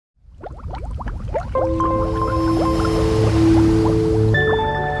Hi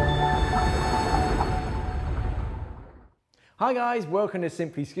guys, welcome to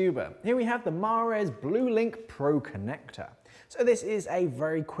Simply Scuba. Here we have the Mares Bluelink Pro Connector. So this is a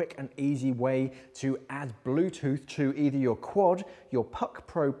very quick and easy way to add Bluetooth to either your quad, your Puck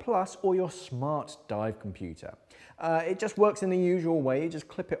Pro Plus, or your smart dive computer. It just works in the usual way. You just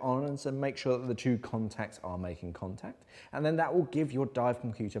clip it on and so make sure that the two contacts are making contact. And then that will give your dive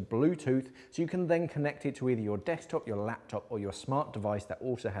computer Bluetooth, so you can then connect it to either your desktop, your laptop, or your smart device that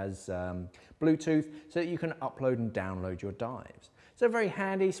also has Bluetooth, so that you can upload and download your dives. It's a very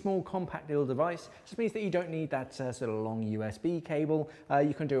handy, small, compact little device. Just means that you don't need that sort of long USB cable.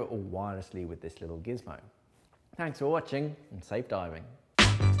 You can do it all wirelessly with this little gizmo. Thanks for watching and safe diving.